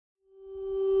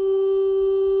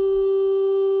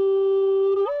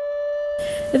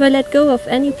if I let go of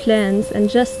any plans and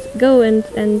just go and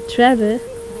travel,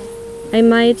 I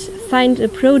might find a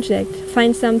project,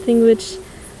 find something which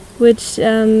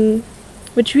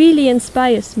really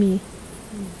inspires me,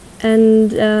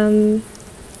 and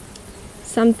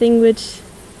something which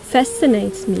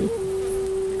fascinates me,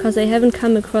 because I haven't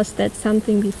come across that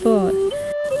something before.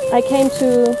 I came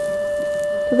to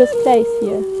this place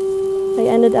here. I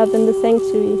ended up in the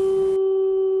sanctuary.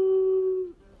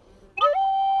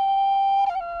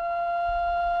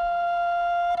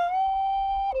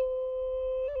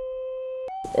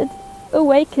 It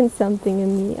awakened something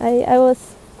in me. I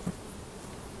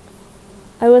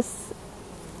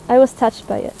was touched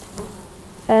by it,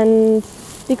 and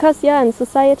because in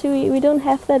society we don't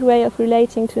have that way of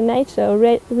relating to nature or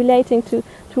relating to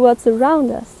what's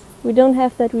around us. We don't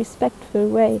have that respectful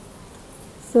way.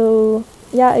 So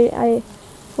I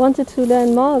wanted to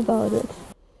learn more about it.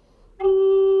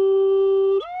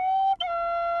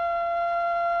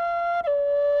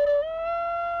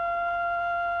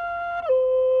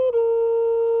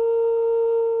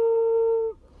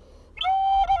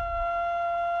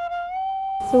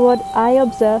 So what I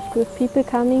observed with people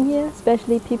coming here,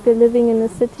 especially people living in the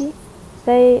city,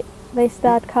 they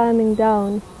start calming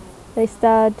down. They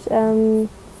start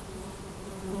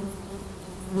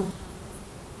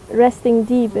resting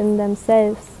deep in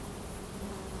themselves,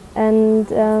 and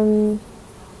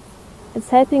it's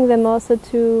helping them also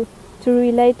to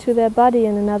relate to their body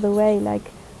in another way.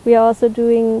 Like, we are also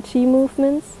doing chi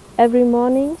movements every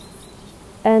morning,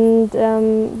 and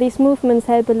these movements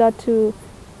help a lot to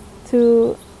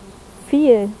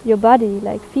feel your body,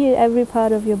 like feel every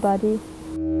part of your body.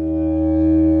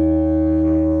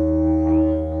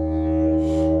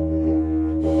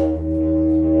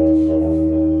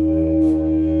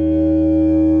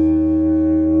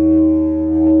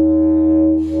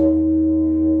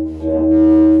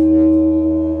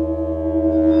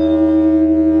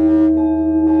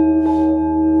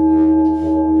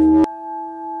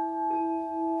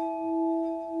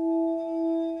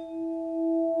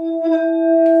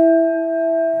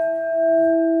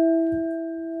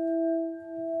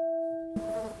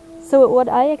 So what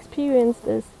I experienced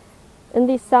is, in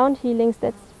these sound healings,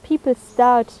 that people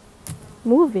start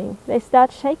moving, they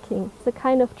start shaking. It's a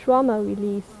kind of trauma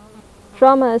release.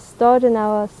 Trauma is stored in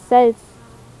our cells,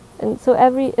 and so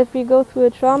if we go through a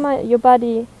trauma, your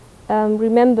body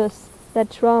remembers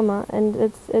that trauma, and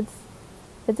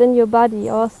it's in your body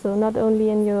also, not only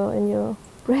in your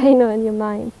brain or in your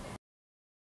mind.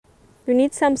 We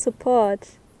need some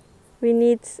support. We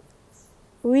need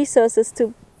resources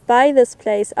to buy this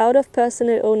place out of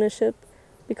personal ownership,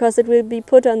 because it will be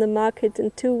put on the market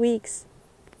in 2 weeks.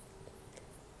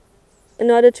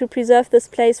 In order to preserve this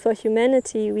place for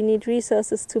humanity, we need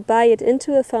resources to buy it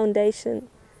into a foundation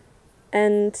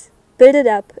and build it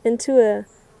up into a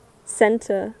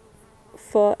center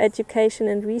for education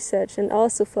and research, and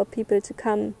also for people to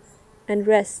come and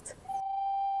rest.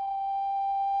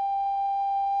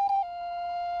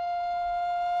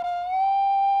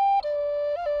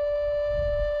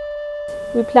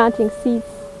 We're planting seeds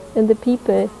in the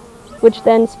people, which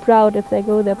then sprout if they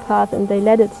go their path and they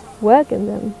let it work in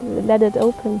them, let it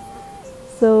open.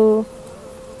 So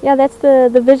that's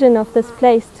the vision of this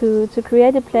place, to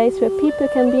create a place where people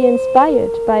can be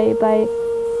inspired by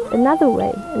another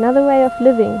way of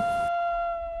living.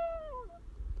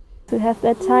 To have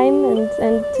that time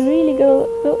and to really go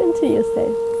into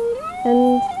yourself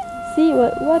and see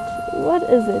what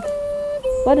is it?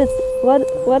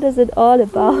 What is it all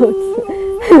about?